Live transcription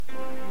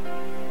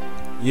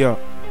Yeah.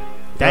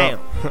 Damn.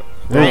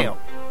 Damn.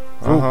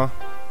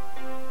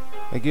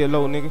 Hey, get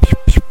low, nigga.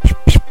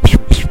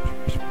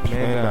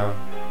 Man down.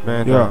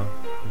 Man down.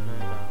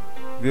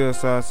 Real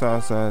side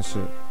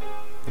shit.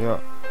 Yeah.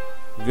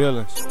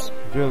 Villains.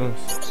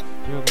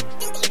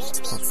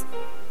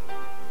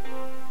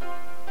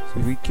 So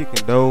we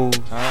kicking those.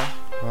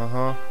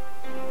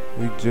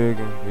 We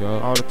jigging.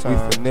 All the time. We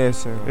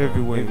finessing.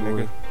 Every way,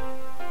 nigga.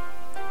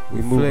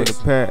 We moving the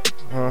pack.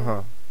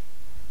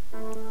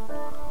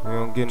 We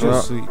don't get no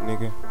sleep,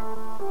 nigga.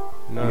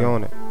 We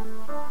on it.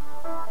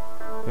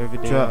 Every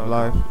day. Trap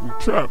life.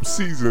 Trap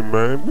season,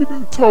 man. We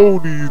done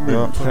told these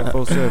niggas.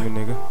 24/7,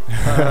 nigga.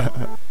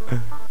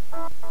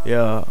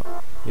 Yeah.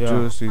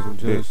 Drill season,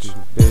 bitch.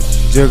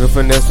 Jugger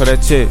finesse for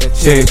that check.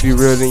 If you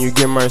real, then you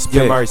get my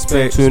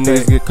respect. Two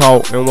niggas get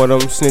caught, and one of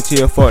them snitch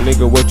here, fuck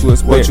nigga. What you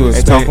expect?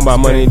 Ain't talking about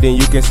money, then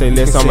you can say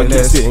less. I'ma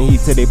keep sitting heat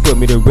till they put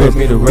me to rest.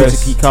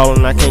 Bitches keep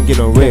calling, I can't get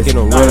no rest.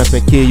 Run up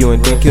and kill you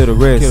and then kill the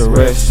rest.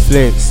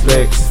 Flex.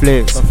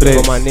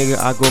 For my nigga,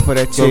 I go for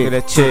that check.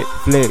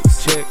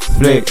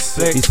 Flex.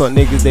 These fuck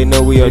niggas, they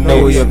know we up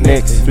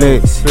next.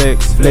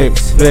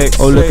 Flex.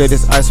 Oh, look at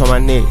this ice on my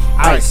neck.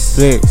 Ice.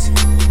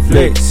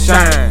 Flex.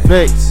 Shine.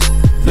 Flex.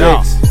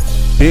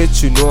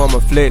 Bitch, you know I'm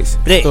a flex.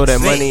 Throw that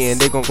money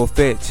and they gon' go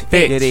fetch.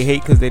 Yeah, they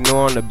hate cause they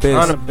know I'm the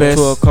best.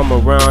 Tour come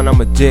around,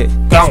 I'm a jet.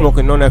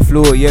 Smoking on that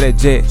fluid, yeah, that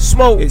jet.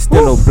 Smoke. It's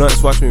still no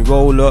blunts, watch me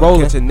roll up.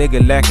 Catch a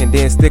nigga lacking,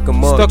 then stick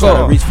him up.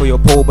 Tryna reach for your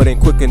pole, but ain't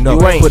quick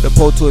enough. Put the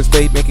pole to his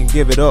face, make him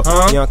give it up.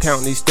 Young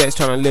counting these stats,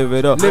 tryna live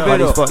it up. All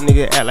these fuck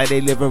niggas act like they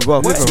living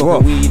rough.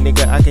 Smoking weed,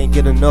 nigga, I can't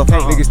get enough.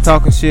 Niggas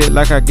talking shit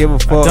like I give a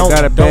fuck.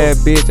 Got a bad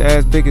bitch,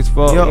 ass big as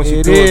fuck. When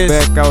she threw it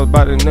back, I was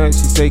about to nut.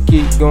 She say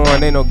keep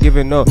going, ain't no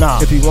giving up.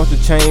 If you want the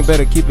chain,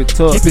 better keep it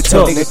tough.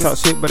 Niggas talk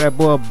shit, but that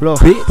boy bluff.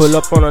 Pull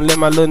up on him, let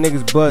my little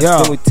niggas bust.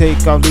 Then we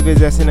take off, leave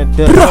his ass in the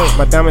dust.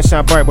 My diamond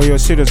shine bright, boy, your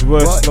shit is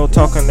rust. No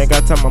talking, they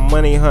got time my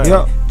money, hun.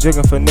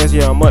 Jigging finesse,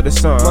 yeah, I'm up the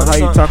sun. How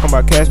you talking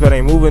about cash, but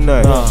ain't moving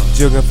nothing?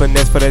 Jigging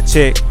finesse for that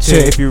check.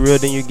 If you real,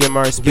 then you get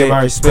my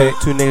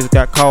respect. Two niggas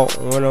got caught,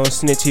 one on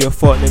snitch, he a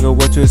fuck nigga,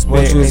 what you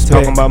expect? Ain't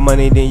talking about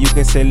money, then you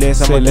can say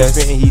less. I'ma just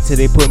spitting heat till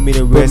they put me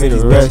to rest.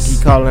 These bitches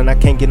keep calling, I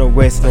can't get no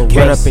rest.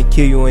 Run up and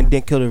kill you and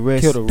then kill the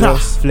rest.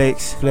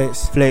 Flex.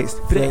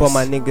 For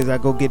my niggas, I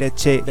go get that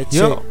check.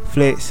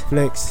 Flex.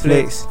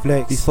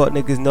 These fuck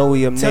niggas know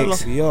we up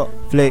next.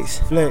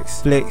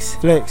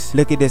 Flex.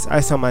 Look at this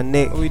ice on my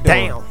neck.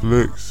 Damn.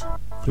 Flex.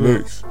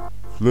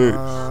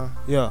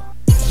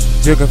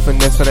 Jigging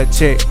finesse for that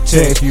check.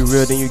 If you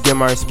real, then you get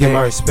my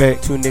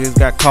respect. Two niggas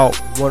got caught,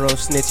 one on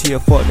snitch, he a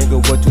fuck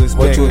nigga, what you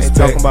expect? Ain't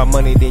talking about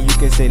money, then you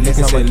can say less.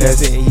 I'ma keep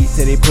sitting heat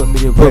till they put me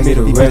to rest. These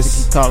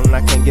bitches keep calling,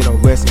 I can't get no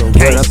rest.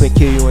 Run up and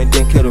kill you and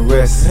then kill the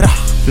rest.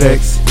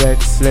 Flex.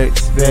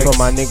 For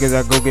my niggas,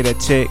 I go get a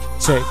check.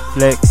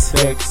 Flex.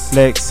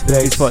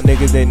 These fuck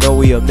niggas, they know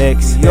we up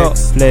next.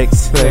 Flex.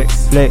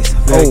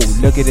 Oh,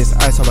 look at this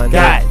ice on my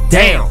neck. God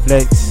damn.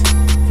 Flex.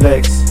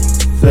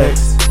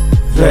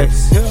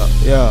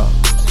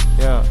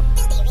 Yeah.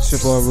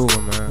 Shit boy Ruga,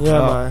 man.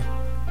 Man.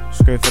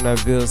 Straight from that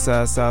Ville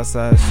side, south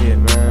side shit,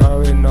 man. I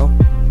already know.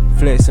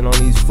 Flexing on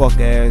these fuck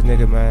ass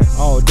nigga, man.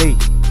 All day.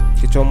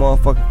 Get your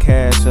motherfucking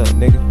cash up,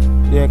 nigga.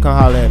 You ain't come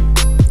holler at me.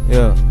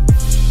 Yeah.